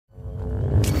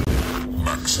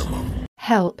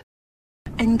Help.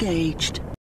 Engaged.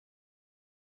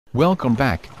 Welcome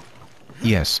back.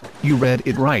 Yes, you read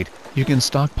it right, you can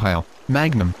stockpile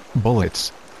Magnum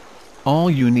Bullets.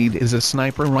 All you need is a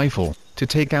sniper rifle to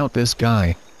take out this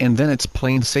guy, and then it's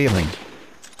plain sailing.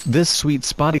 This sweet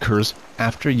spot occurs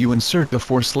after you insert the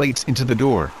 4 slates into the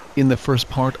door, in the first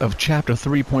part of Chapter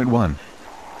 3.1.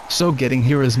 So getting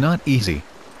here is not easy.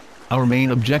 Our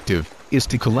main objective is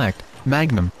to collect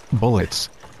Magnum Bullets.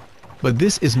 But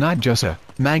this is not just a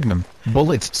Magnum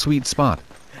Bullets sweet spot.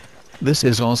 This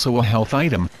is also a health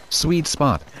item, sweet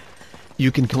spot.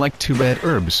 You can collect 2 red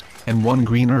herbs and 1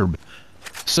 green herb.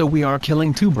 So we are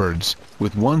killing 2 birds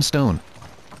with 1 stone.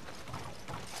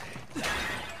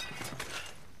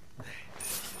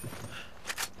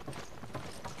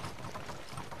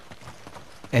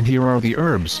 And here are the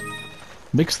herbs.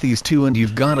 Mix these 2 and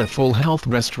you've got a full health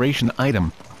restoration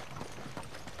item.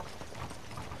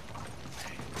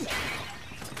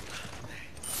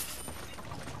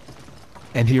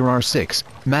 And here are 6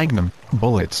 Magnum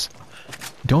Bullets.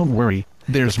 Don't worry,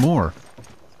 there's more.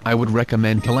 I would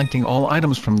recommend collecting all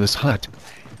items from this hut.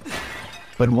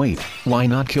 But wait, why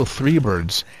not kill 3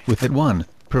 birds with that 1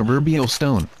 proverbial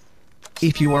stone?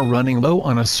 If you are running low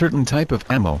on a certain type of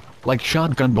ammo, like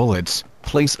shotgun bullets,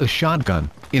 place a shotgun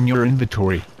in your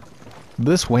inventory.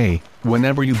 This way,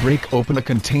 whenever you break open a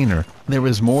container, there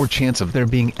is more chance of there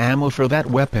being ammo for that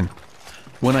weapon.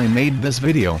 When I made this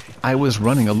video, I was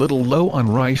running a little low on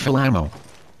rifle ammo,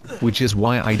 which is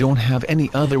why I don't have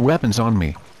any other weapons on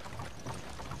me.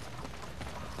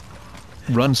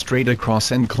 Run straight across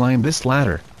and climb this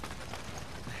ladder.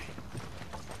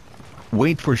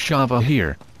 Wait for Shava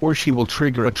here, or she will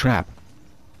trigger a trap.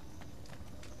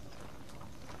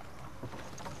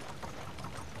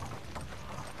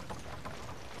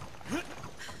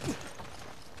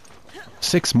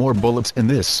 Six more bullets in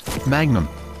this Magnum.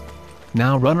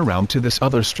 Now run around to this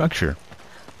other structure.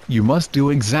 You must do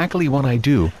exactly what I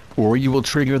do, or you will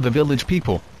trigger the village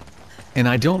people. And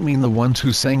I don't mean the ones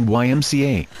who sang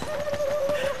YMCA.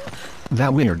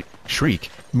 That weird shriek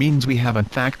means we have in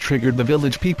fact triggered the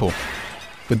village people.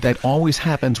 But that always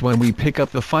happens when we pick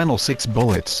up the final 6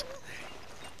 bullets.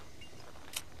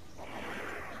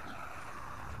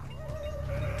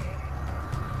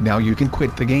 Now you can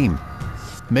quit the game.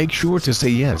 Make sure to say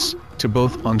yes to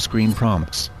both on-screen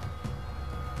prompts.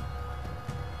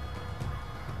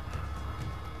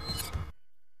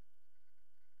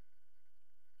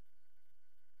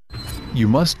 You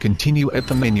must continue at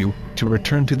the menu to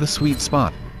return to the sweet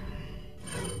spot.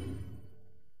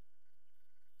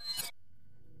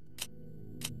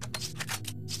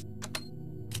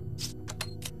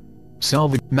 Sell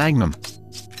the Magnum.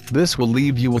 This will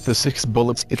leave you with the 6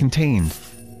 bullets it contained.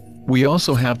 We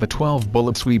also have the 12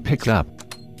 bullets we picked up.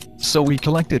 So we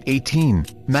collected 18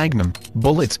 Magnum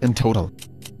Bullets in total.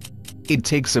 It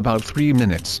takes about 3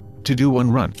 minutes to do one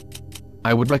run.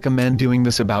 I would recommend doing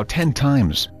this about 10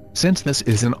 times, since this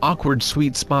is an awkward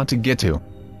sweet spot to get to.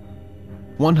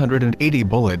 180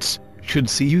 bullets should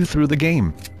see you through the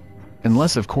game.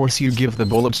 Unless of course you give the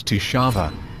bullets to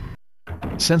Shava.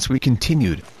 Since we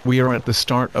continued, we are at the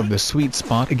start of the sweet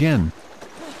spot again.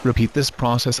 Repeat this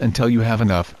process until you have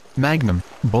enough Magnum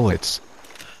Bullets.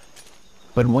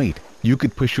 But wait, you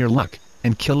could push your luck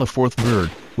and kill a 4th bird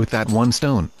with that 1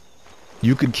 stone.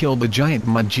 You could kill the giant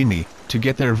mud genie to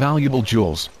get their valuable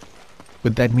jewels.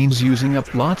 But that means using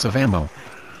up lots of ammo,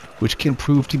 which can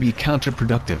prove to be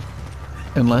counterproductive.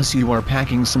 Unless you are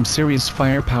packing some serious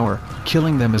firepower,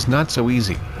 killing them is not so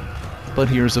easy. But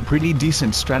here's a pretty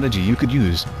decent strategy you could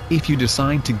use if you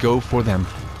decide to go for them.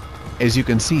 As you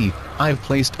can see, I've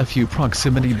placed a few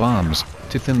proximity bombs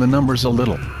to thin the numbers a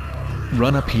little.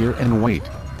 Run up here and wait.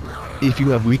 If you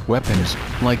have weak weapons,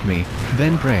 like me,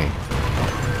 then pray.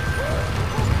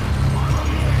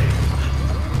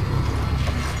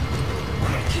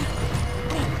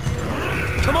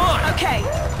 Come on! Okay.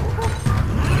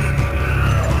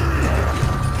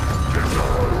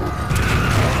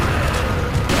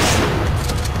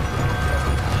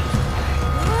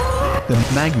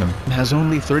 The Magnum has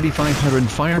only 3,500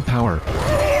 firepower.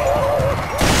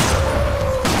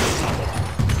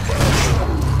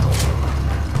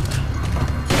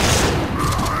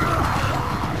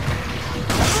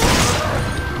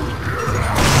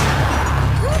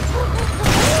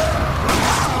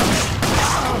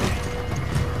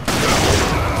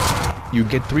 You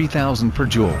get 3,000 per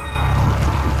jewel.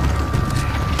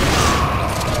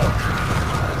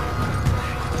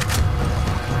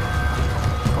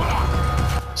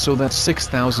 So that's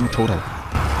 6,000 total.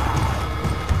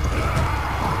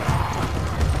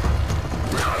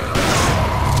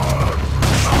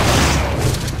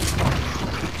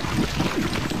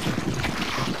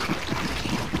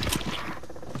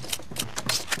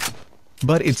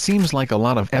 But it seems like a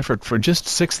lot of effort for just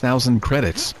 6,000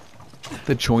 credits.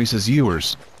 The choice is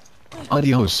yours.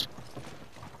 Adios.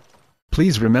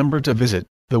 Please remember to visit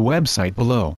the website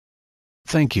below.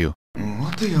 Thank you.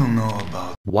 What do you know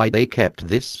about? Why they kept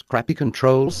this crappy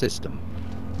control system?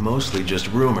 Mostly just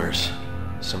rumors.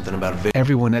 Something about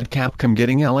Everyone at Capcom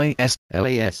getting LAS,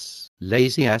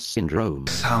 lazy ass syndrome.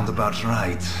 Sound about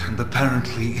right, and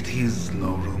apparently it is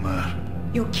no rumor.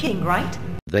 You're kidding, right?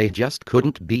 They just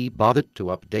couldn't be bothered to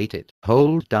update it.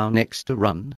 Hold down X to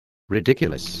run.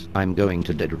 Ridiculous. I'm going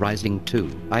to Dead Rising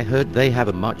 2. I heard they have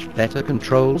a much better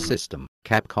control system.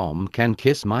 Capcom can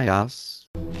kiss my ass.